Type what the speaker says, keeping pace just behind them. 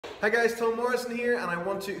Hi guys, Tom Morrison here, and I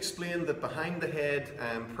want to explain that behind the head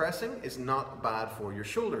pressing is not bad for your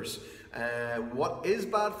shoulders. What is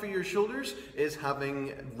bad for your shoulders is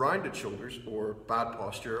having rounded shoulders or bad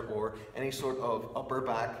posture or any sort of upper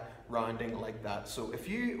back rounding like that. So if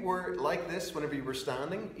you were like this whenever you were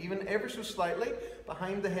standing, even ever so slightly,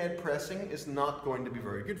 behind the head pressing is not going to be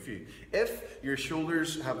very good for you. If your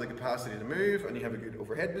shoulders have the capacity to move and you have a good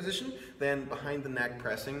overhead position, then behind the neck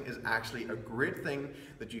pressing is actually a great thing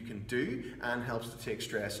that you can do and helps to take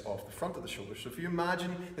stress off the front of the shoulder. So if you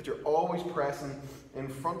imagine that you're always pressing in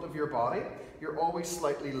front of your body, you're always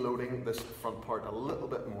slightly loading this front part a little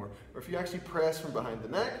bit more. Or if you actually press from behind the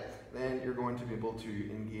neck, then you're going to be able to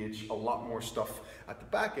engage a lot more stuff at the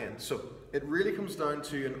back end. So it really comes down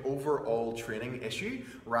to an overall training issue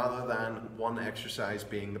rather than one exercise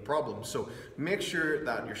being the problem. So make sure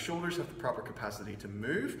that your shoulders have the proper capacity to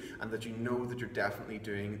move and that you know that you're definitely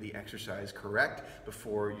doing the exercise correct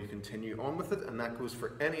before you continue on with it. And that goes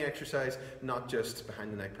for any exercise, not just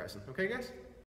behind the neck pressing. Okay guys?